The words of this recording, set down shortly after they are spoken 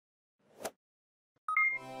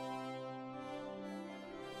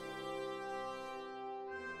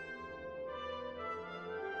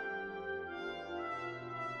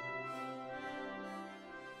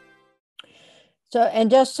So,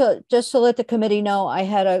 and just to let the committee know, I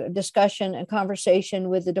had a discussion and conversation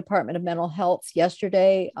with the Department of Mental Health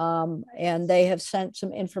yesterday, and they have sent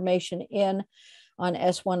some information in on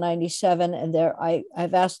S.197, and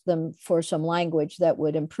I've asked them for some language that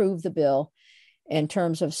would improve the bill in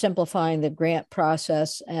terms of simplifying the grant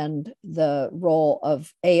process and the role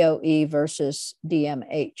of AOE versus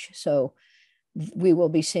DMH. So we will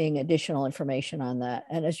be seeing additional information on that.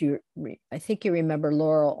 And I think you remember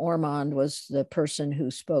Laurel Ormond was the person who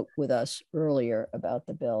spoke with us earlier about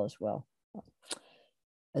the bill as well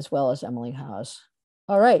as Emily Haas.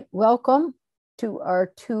 All right, welcome to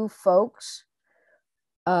our two folks.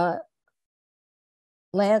 Lance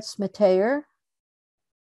Mateer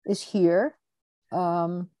is here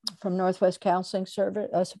from Northwest Counseling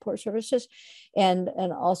Support Services, and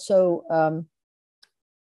also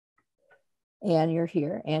Anne, you're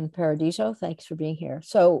here. Anne Paradiso, thanks for being here.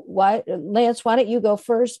 So Lance, why don't you go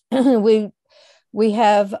first? we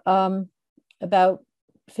have about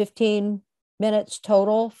 15 minutes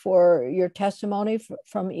total for your testimony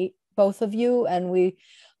from both of you, and we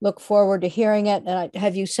look forward to hearing it. And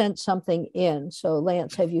have you sent something in? So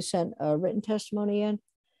Lance, have you sent a written testimony in?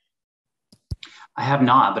 I have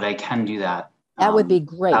not, but I can do that. That would be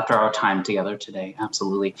great. After our time together today,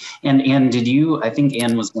 absolutely. And Anne, I think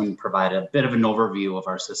Anne was going to provide a bit of an overview of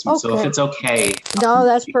our system. Okay. So if it's okay. No,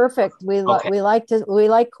 that's perfect. We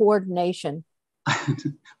like coordination.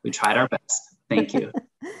 We tried our best. Thank you.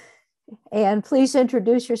 And please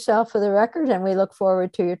introduce yourself for the record, and we look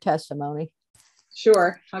forward to your testimony.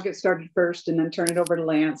 Sure. I'll get started first and then turn it over to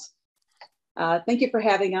Lance. Thank you for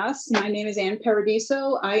having us. My name is Anne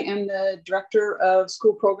Paradiso. I am the Director of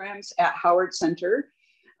School Programs at Howard Center.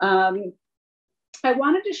 I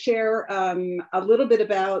wanted to share a little bit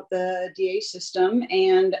about the DA system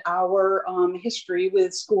and our history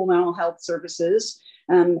with school mental health services.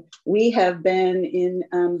 We have been in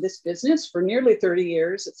this business for nearly 30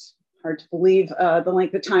 years. It's hard to believe the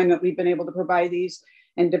length of time that we've been able to provide these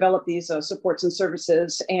and develop these supports and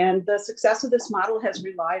services. And the success of this model has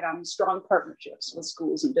relied on strong partnerships with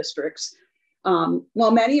schools and districts.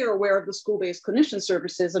 While many are aware of the school-based clinician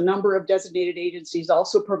services, a number of designated agencies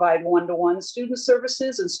also provide one-to-one student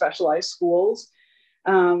services in specialized schools.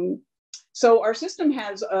 So our system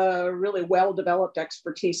has a really well-developed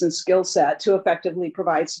expertise and skill set to effectively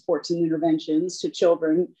provide supports and interventions to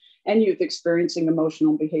children and youth experiencing emotional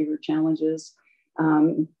and behavior challenges.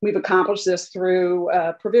 We've accomplished this through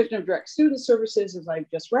provision of direct student services, as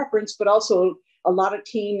I've just referenced, but also a lot of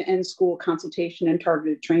team and school consultation and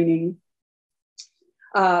targeted training.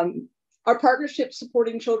 Our partnership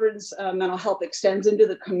supporting children's mental health extends into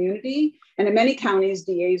the community, and in many counties,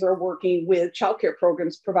 DAs are working with childcare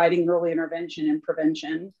programs providing early intervention and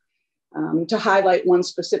prevention. To highlight one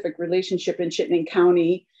specific relationship in Chittenden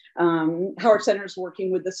County, Howard Center is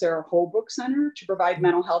working with the Sarah Holbrook Center to provide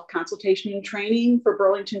mental health consultation and training for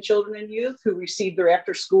Burlington children and youth who receive their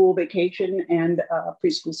after-school vacation and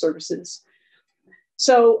preschool services.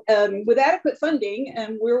 So with adequate funding,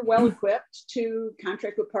 we're well equipped to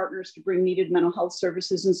contract with partners to bring needed mental health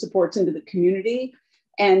services and supports into the community,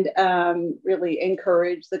 and really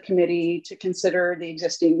encourage the committee to consider the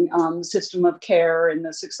existing system of care and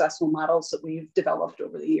the successful models that we've developed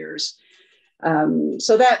over the years.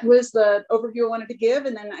 So that was the overview I wanted to give.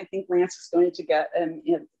 And then I think Lance is going to get a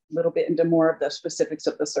little bit into more of the specifics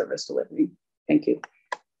of the service delivery. Thank you.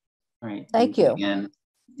 All right. Thank you. Again.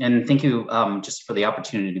 And thank you just for the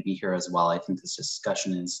opportunity to be here as well. I think this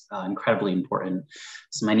discussion is incredibly important.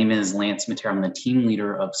 So my name is Lance Mateer. I'm the team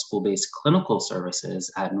leader of school-based clinical services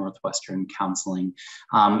at Northwestern Counseling.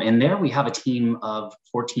 And there we have a team of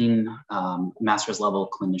 14 master's level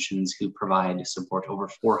clinicians who provide support to over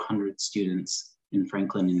 400 students in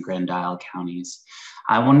Franklin and Grand Isle counties.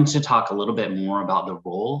 I wanted to talk a little bit more about the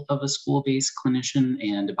role of a school-based clinician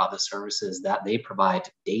and about the services that they provide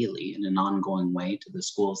daily in an ongoing way to the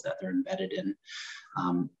schools that they're embedded in.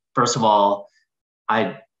 First of all,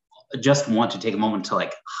 I just want to take a moment to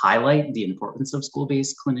highlight the importance of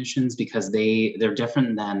school-based clinicians, because they're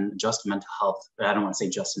different than just a mental health, I don't want to say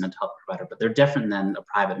just a mental health provider, but they're different than a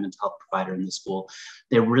private mental health provider in the school.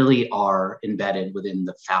 They really are embedded within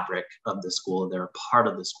the fabric of the school. They're a part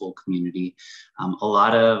of the school community. A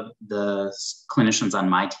lot of the clinicians on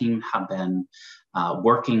my team have been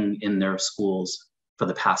working in their schools for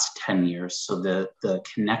the past 10 years. So the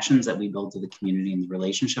connections that we build to the community and the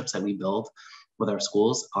relationships that we build with our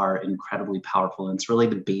schools are incredibly powerful. And it's really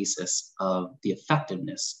the basis of the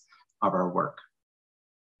effectiveness of our work.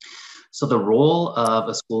 So the role of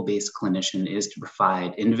a school-based clinician is to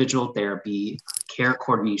provide individual therapy, care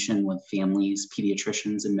coordination with families,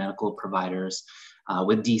 pediatricians, and medical providers,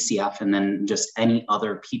 with DCF, and then just any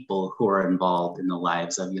other people who are involved in the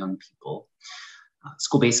lives of young people.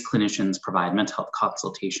 School-based clinicians provide mental health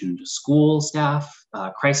consultation to school staff,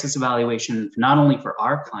 crisis evaluation, not only for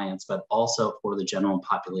our clients, but also for the general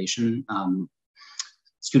population,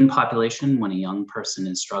 student population. When a young person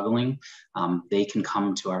is struggling, they can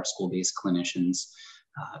come to our school-based clinicians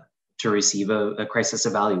to receive a crisis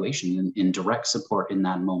evaluation and direct support in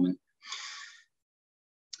that moment.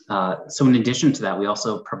 So in addition to that, we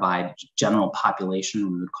also provide general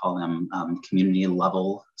population, we would call them community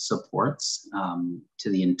level supports to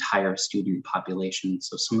the entire student population.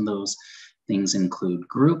 So some of those things include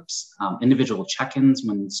groups, individual check-ins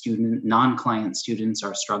when non-client students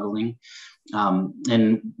are struggling.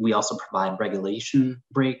 And we also provide regulation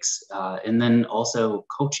breaks, and then also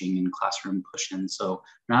coaching and classroom push-in. So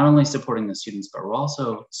not only supporting the students, but we're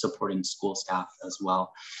also supporting school staff as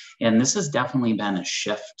well. And this has definitely been a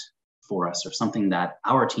shift for us, or something that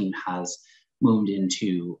our team has moved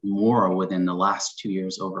into more within the last 2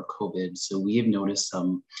 years over COVID. So we have noticed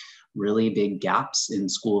some really big gaps in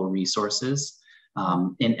school resources.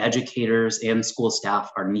 And educators and school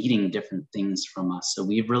staff are needing different things from us. So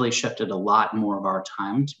we've really shifted a lot more of our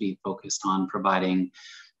time to be focused on providing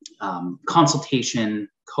consultation,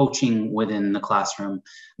 coaching within the classroom,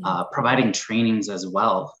 providing trainings as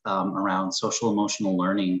well around social emotional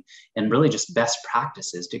learning, and really just best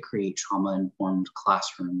practices to create trauma-informed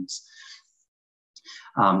classrooms.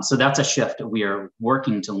 So that's a shift. We are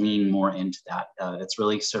working to lean more into that. It's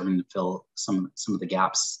really serving to fill some of the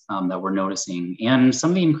gaps that we're noticing, and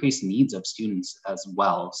some of the increased needs of students as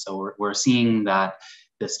well. So we're seeing that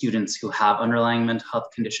the students who have underlying mental health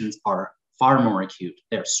conditions are far more acute.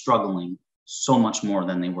 They're struggling so much more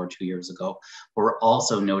than they were 2 years ago. We're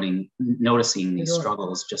also noticing these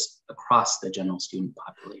struggles just across the general student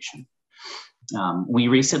population. We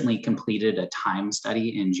recently completed a time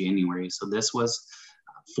study in January. So this was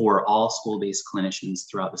for all school-based clinicians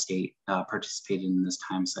throughout the state participated in this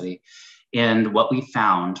time study. And what we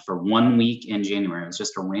found for 1 week in January, it was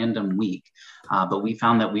just a random week, but we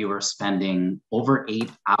found that we were spending over 8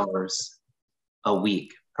 hours a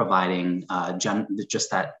week providing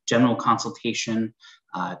just that general consultation,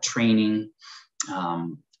 training,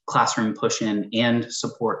 classroom push-in, and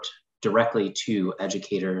support directly to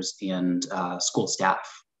educators and school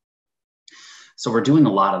staff. So we're doing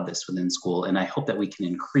a lot of this within school, and I hope that we can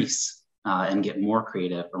increase and get more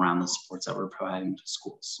creative around the supports that we're providing to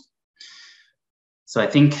schools. So I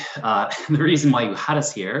think the reason why you had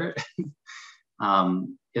us here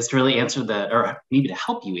is to really answer or maybe to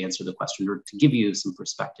help you answer the question, or to give you some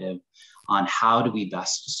perspective on how do we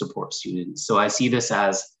best support students. So I see this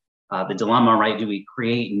as the dilemma, right? Do we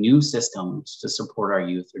create new systems to support our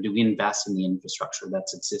youth, or do we invest in the infrastructure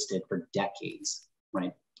that's existed for decades,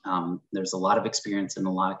 right? There's a lot of experience and a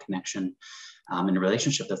lot of connection and a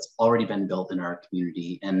relationship that's already been built in our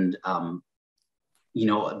community. And, you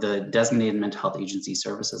know, the designated mental health agency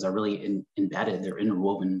services are really embedded, they're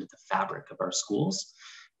interwoven into the fabric of our schools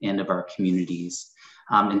and of our communities.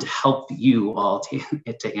 And to help you all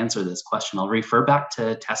to answer this question, I'll refer back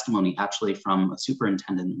to testimony actually from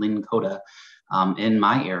Superintendent Lynn Coda in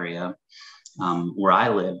my area where I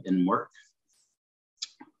live and work.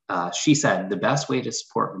 She said, the best way to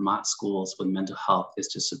support Vermont schools with mental health is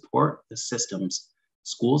to support the systems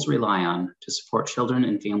schools rely on to support children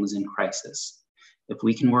and families in crisis. If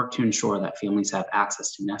we can work to ensure that families have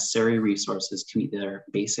access to necessary resources to meet their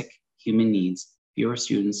basic human needs, fewer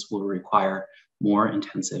students will require more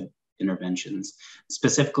intensive interventions.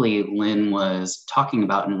 Specifically, Lynn was talking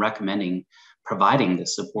about and recommending providing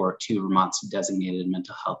this support to Vermont's designated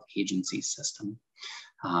mental health agency system.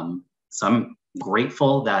 So I'm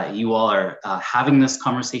grateful that you all are having this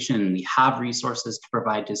conversation, and we have resources to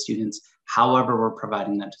provide to students. However, we're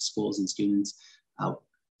providing that to schools and students.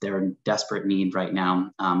 They're in desperate need right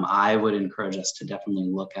now. I would encourage us to definitely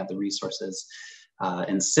look at the resources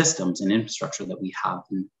and systems and infrastructure that we have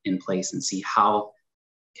in place, and see how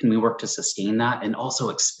can we work to sustain that and also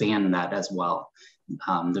expand that as well.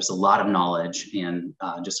 There's a lot of knowledge and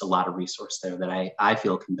just a lot of resource there that I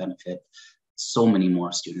feel can benefit so many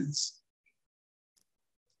more students.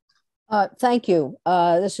 Thank you.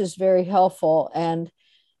 This is very helpful. And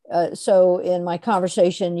so in my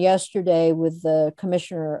conversation yesterday with the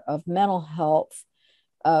Commissioner of Mental Health,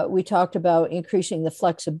 we talked about increasing the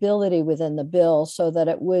flexibility within the bill so that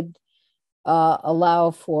it would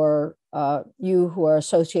allow for you who are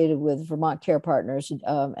associated with Vermont Care Partners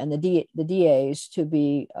and the DAs to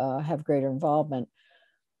be have greater involvement.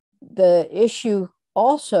 The issue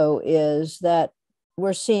also is that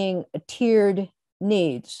we're seeing tiered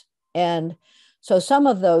needs. And so some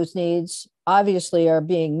of those needs obviously are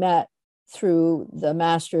being met through the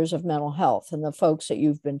Masters of Mental Health and the folks that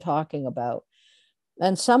you've been talking about.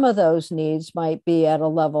 And some of those needs might be at a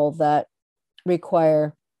level that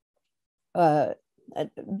require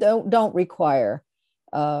don't require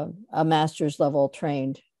a master's level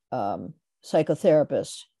trained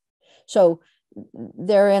psychotherapist. So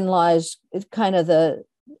therein lies kind of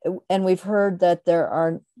and we've heard that there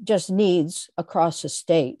are just needs across the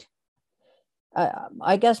state.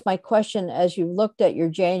 I guess my question, as you looked at your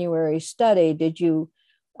January study, did you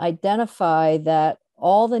identify that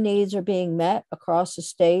all the needs are being met across the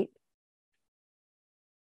state?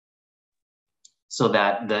 So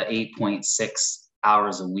that the 8.6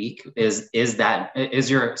 hours a week is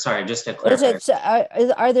your, sorry, just to clarify.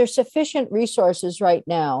 Are there sufficient resources right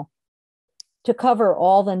now to cover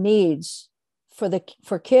all the needs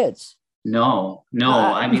for kids? No.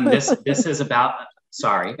 I mean, this is about,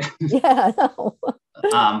 sorry. Yeah, no.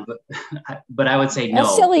 But I would say no.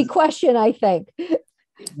 A silly question, I think.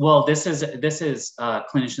 Well, this is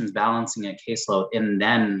clinicians balancing a caseload and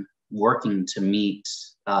then working to meet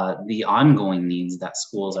the ongoing needs that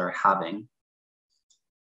schools are having.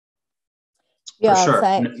 Yeah, for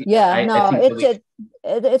sure.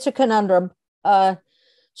 It's a conundrum.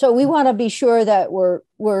 So we want to be sure that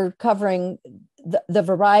we're covering the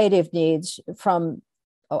variety of needs from,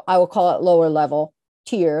 I will call it lower level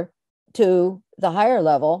tier to the higher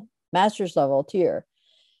level, master's level tier,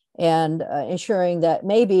 and ensuring that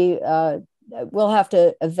maybe we'll have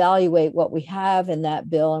to evaluate what we have in that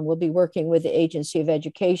bill, and we'll be working with the Agency of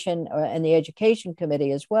Education and the Education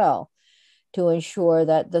Committee as well to ensure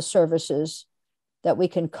that the services that we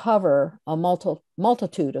can cover a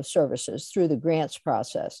multitude of services through the grants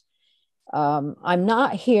process. I'm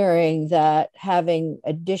not hearing that having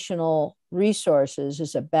additional resources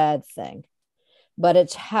is a bad thing, but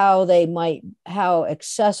it's how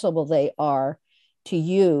accessible they are to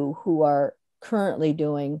you who are currently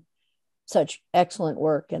doing such excellent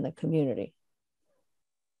work in the community.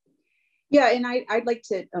 Yeah, and I'd like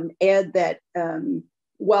to add that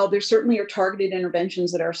while there certainly are targeted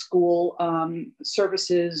interventions that our school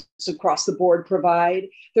services across the board provide,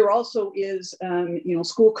 there also is,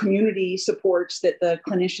 school community supports that the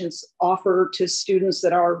clinicians offer to students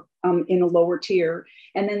that are in a lower tier.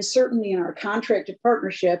 And then certainly in our contracted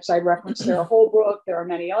partnerships, I referenced Sarah Holbrook, there are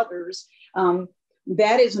many others,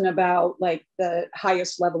 that isn't about like the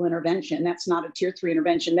highest level intervention. That's not a tier 3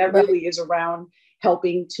 intervention. That really is around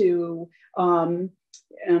helping to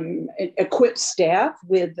equip staff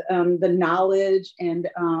with the knowledge and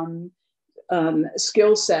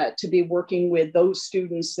skill set to be working with those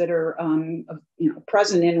students that are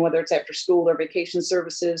present in, whether it's after school or vacation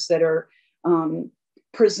services, that are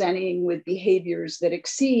presenting with behaviors that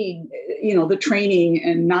exceed the training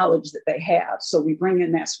and knowledge that they have. So we bring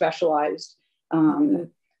in that specialized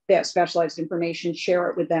information, share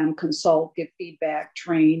it with them, consult, give feedback,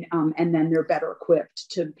 train, and then they're better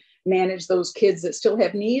equipped to manage those kids that still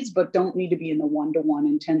have needs but don't need to be in the one-to-one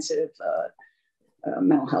intensive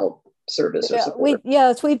mental health service or support.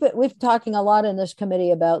 We've been talking a lot in this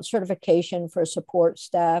committee about certification for support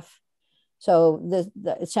staff. So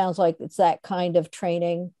it sounds like it's that kind of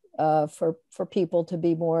training for people to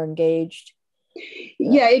be more engaged.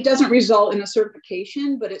 Yeah, it doesn't result in a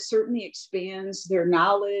certification, but it certainly expands their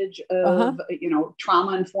knowledge of,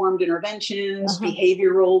 trauma-informed interventions,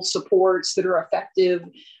 behavioral supports that are effective.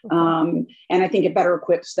 And I think it better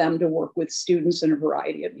equips them to work with students in a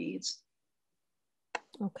variety of needs.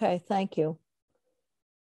 Okay, thank you.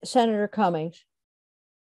 Senator Cummings.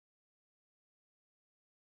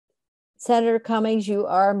 Senator Cummings, you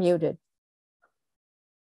are muted.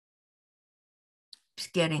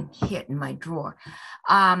 Getting hit in my drawer.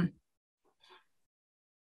 Tying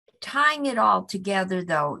it all together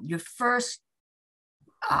though, your first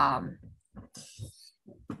well,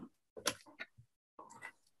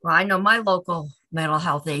 I know my local mental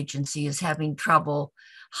health agency is having trouble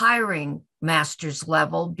hiring master's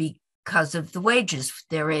level because of the wages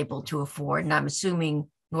they're able to afford, and I'm assuming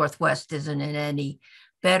Northwest isn't in any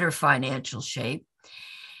better financial shape.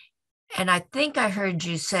 And I think I heard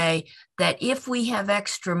you say that if we have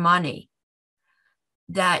extra money,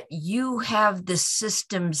 that you have the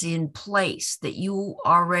systems in place, that you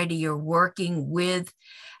already are working with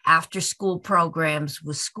after school programs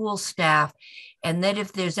with school staff, and that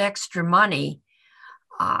if there's extra money,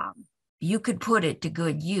 you could put it to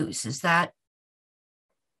good use. Is that,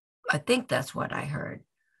 I think that's what I heard.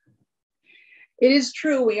 It is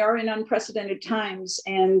true. We are in unprecedented times,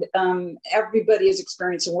 and everybody is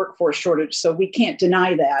experiencing workforce shortage. So we can't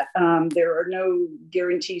deny that. There are no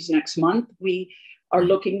guarantees next month. We are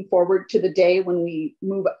looking forward to the day when we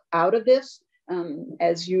move out of this.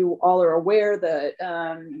 As you all are aware, the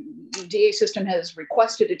DA system has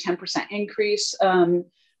requested a 10% increase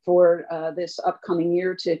for this upcoming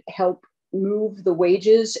year to help move the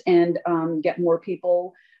wages and get more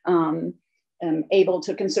people able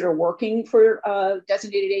to consider working for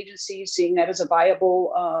designated agencies, seeing that as a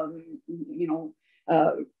viable,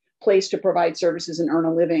 place to provide services and earn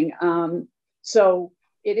a living. So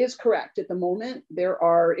it is correct. At the moment, there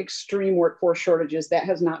are extreme workforce shortages. That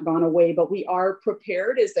has not gone away, but we are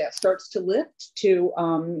prepared as that starts to lift to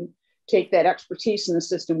take that expertise in the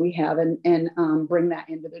system we have and bring that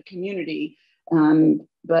into the community.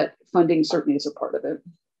 But funding certainly is a part of it.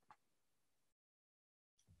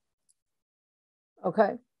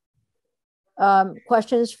 Okay.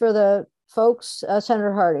 Questions for the folks?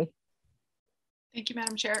 Senator Hardy. Thank you,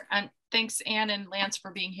 Madam Chair. And thanks, Ann and Lance,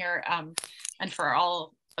 for being here and for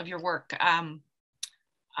all of your work.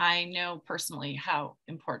 I know personally how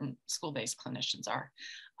important school-based clinicians are.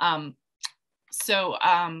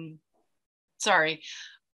 Sorry.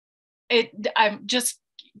 I'm just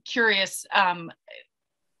curious,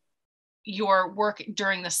 your work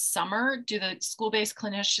during the summer, do the school-based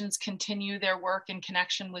clinicians continue their work in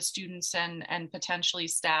connection with students and potentially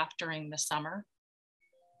staff during the summer?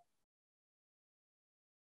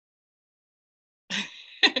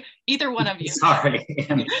 Either one of you. Sorry.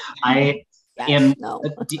 I Yes, am. no.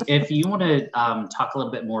 If you want to talk a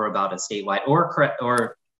little bit more about a statewide, or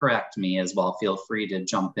correct me as well, feel free to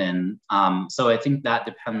jump in. So I think that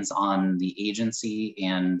depends on the agency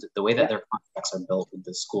and the way that their contracts are built with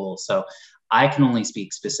the school. So I can only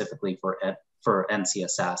speak specifically for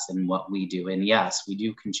NCSS and what we do. And yes, we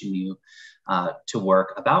do continue to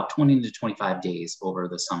work about 20 to 25 days over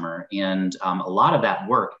the summer. And a lot of that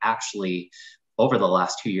work actually over the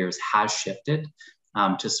last 2 years has shifted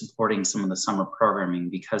to supporting some of the summer programming,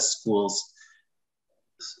 because schools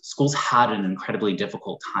had an incredibly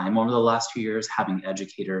difficult time over the last 2 years having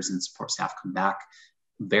educators and support staff come back,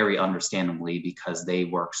 very understandably, because they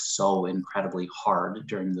work so incredibly hard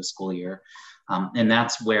during the school year. And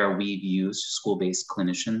that's where we've used school-based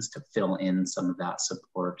clinicians to fill in some of that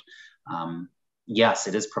support. Yes,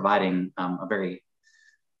 it is providing a very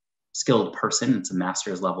skilled person. It's a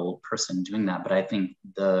master's level person doing that. But I think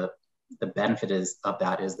the benefit of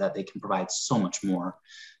that is that they can provide so much more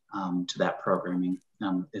to that programming.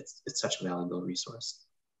 It's such a valuable resource.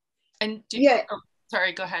 And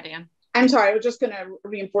sorry, go ahead, Ann. I'm sorry, I was just going to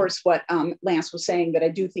reinforce what Lance was saying, that I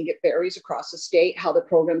do think it varies across the state, how the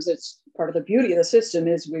programs, it's part of the beauty of the system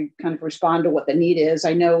is we kind of respond to what the need is.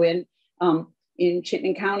 I know in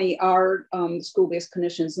Chittenden County, our school-based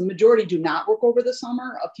clinicians, the majority do not work over the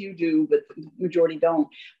summer. A few do, but the majority don't.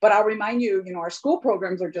 But I'll remind you, our school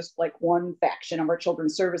programs are just like one faction of our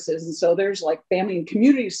children's services. And so there's like family and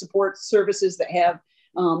community support services that have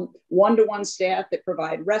one-to-one staff that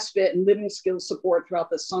provide respite and living skills support throughout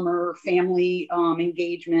the summer, family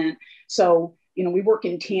engagement. So, we work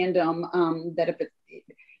in tandem that if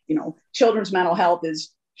children's mental health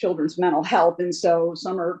is children's mental health. And so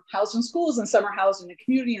some are housed in schools and some are housed in the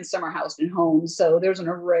community and some are housed in homes. So there's an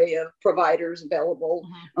array of providers available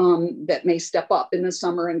that may step up in the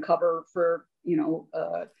summer and cover for,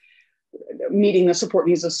 meeting the support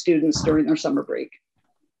needs of students during their summer break.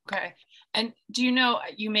 Okay. And do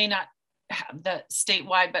you may not have the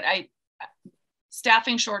statewide, but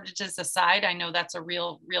staffing shortages aside, I know that's a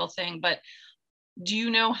real thing, but do you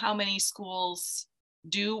know how many schools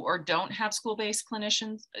do or don't have school-based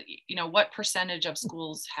clinicians? What percentage of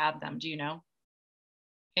schools have them? Do you know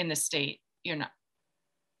in the state? You're not.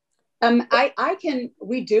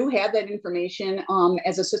 We do have that information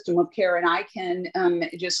as a system of care, and I can,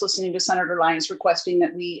 just listening to Senator Lyons requesting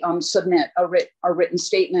that we submit a written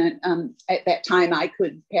statement at that time, I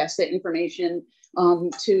could pass that information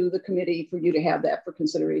to the committee for you to have that for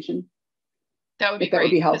consideration. That would be great. That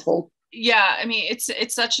would be helpful. Yeah, I mean,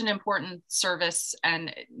 it's such an important service,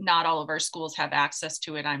 and not all of our schools have access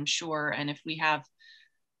to it, I'm sure. And if we have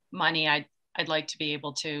money, I'd like to be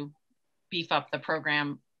able to beef up the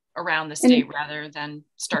program around the state rather than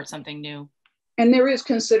start something new. And there is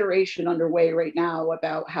consideration underway right now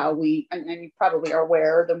about how and you probably are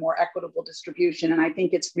aware, the more equitable distribution. And I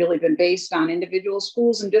think it's really been based on individual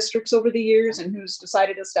schools and districts over the years and who's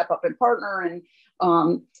decided to step up and partner.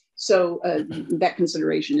 And so that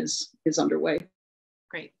consideration is underway.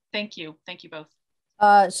 Great. Thank you. Thank you both.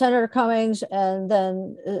 Senator Cummings and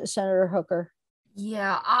then Senator Hooker.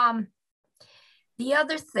 Yeah. The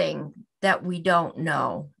other thing that we don't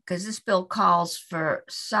know, because this bill calls for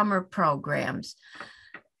summer programs,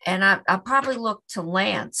 and I'll probably look to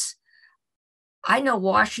Lance. I know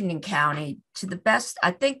Washington County, to the best,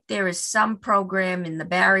 I think there is some program in the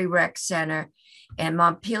Barry Rec Center, and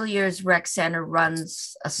Montpelier's Rec Center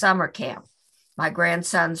runs a summer camp. My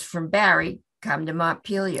grandsons from Barry come to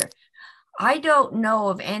Montpelier. I don't know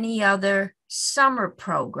of any other summer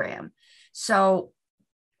program. So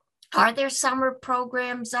are there summer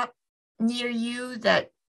programs up near you that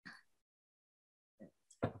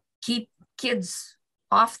keep kids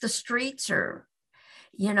off the streets, or,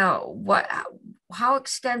 you know, how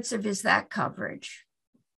extensive is that coverage?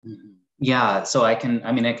 Yeah, so I can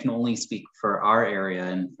only speak for our area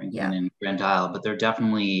in Franklin and Grand Isle, but there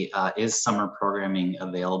definitely is summer programming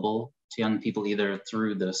available to young people, either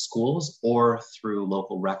through the schools or through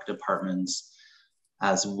local rec departments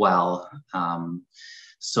as well.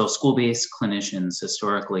 So school-based clinicians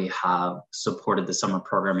historically have supported the summer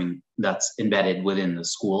programming that's embedded within the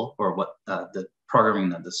school, or what the programming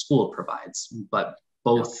that the school provides, but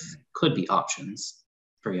both could be options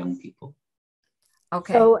for young people.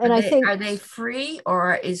 Okay. So, and I think, are they free,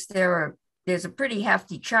 or is there's a pretty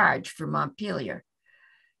hefty charge for Montpelier?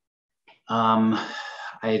 I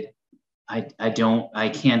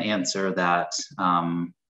can't answer that.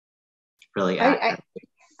 Really.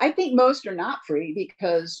 I think most are not free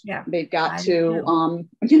because they've got to,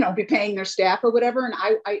 be paying their staff or whatever. And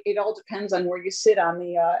it all depends on where you sit on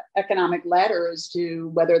the economic ladder as to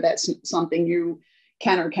whether that's something you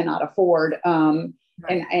can or cannot afford.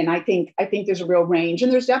 Right. And I think there's a real range,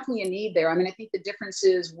 and there's definitely a need there. I mean, I think the difference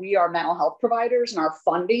is we are mental health providers, and our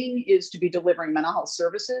funding is to be delivering mental health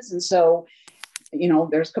services. And so,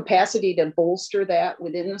 there's capacity to bolster that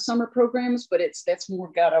within the summer programs, but that's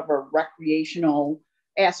more got of a recreational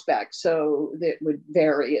aspect. So that would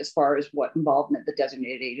vary as far as what involvement the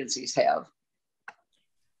designated agencies have.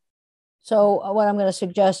 So what I'm going to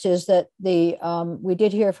suggest is that we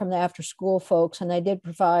did hear from the after school folks, and they did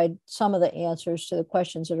provide some of the answers to the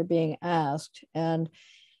questions that are being asked. And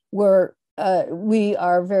we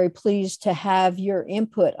are very pleased to have your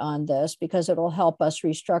input on this, because it will help us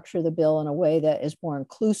restructure the bill in a way that is more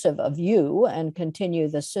inclusive of you and continue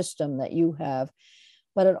the system that you have.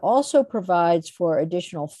 But it also provides for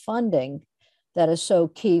additional funding that is so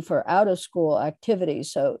key for out of school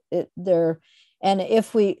activities. So and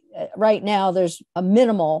if right now there's a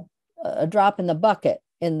minimal, a drop in the bucket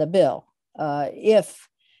in the bill. If,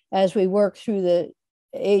 as we work through the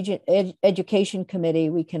education committee,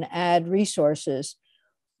 we can add resources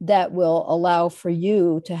that will allow for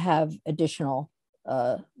you to have additional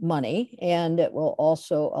money, and it will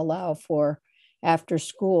also allow for after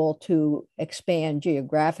school to expand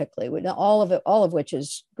geographically. All of which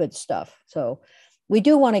is good stuff. So we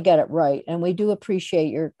do want to get it right, and we do appreciate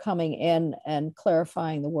your coming in and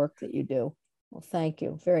clarifying the work that you do. Well, thank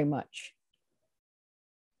you very much.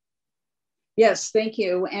 Yes, thank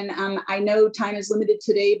you. And I know time is limited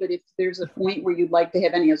today, but if there's a point where you'd like to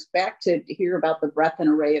have any of us back to hear about the breadth and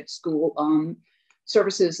array of school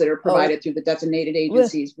services that are provided through the designated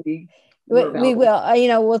agencies, we will.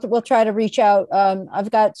 We'll try to reach out.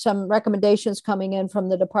 I've got some recommendations coming in from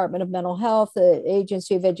the Department of Mental Health. The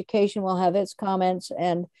Agency of Education will have its comments,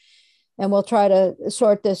 and we'll try to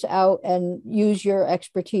sort this out and use your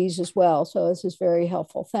expertise as well. So this is very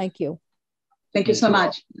helpful. Thank you. Thank you so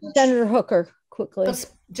much. Senator Hooker, quickly.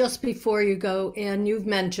 Just before you go, Ann, you've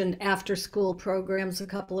mentioned after school programs a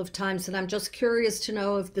couple of times, and I'm just curious to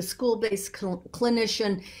know if the school-based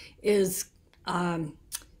clinician is on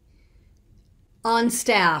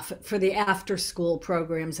staff for the after school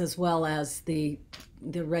programs as well as the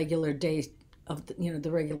regular day of the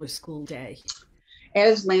regular school day.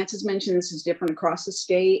 As Lance has mentioned, this is different across the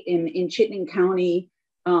state. In Chittenden County,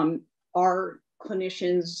 our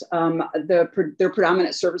clinicians, their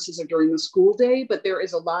predominant services are during the school day, but there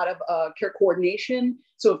is a lot of care coordination.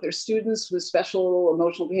 So if there's students with special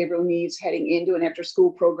emotional behavioral needs heading into an after school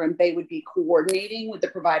program, they would be coordinating with the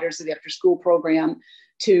providers of the after school program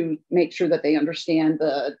to make sure that they understand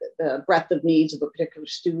the breadth of needs of a particular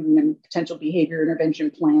student and potential behavior intervention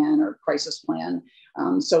plan or crisis plan.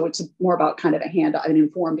 So it's more about kind of an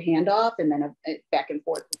informed handoff, and then a back and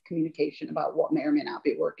forth communication about what may or may not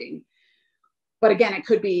be working. But again, it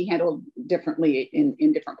could be handled differently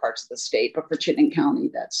in different parts of the state. But for Chittenden County,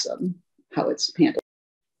 that's how it's handled.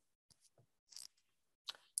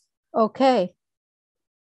 Okay.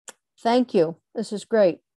 Thank you. This is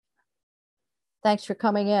great. Thanks for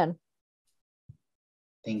coming in.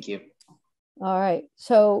 Thank you. All right.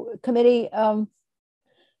 So committee, yeah,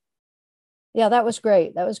 that was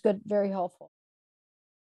great. That was good. Very helpful.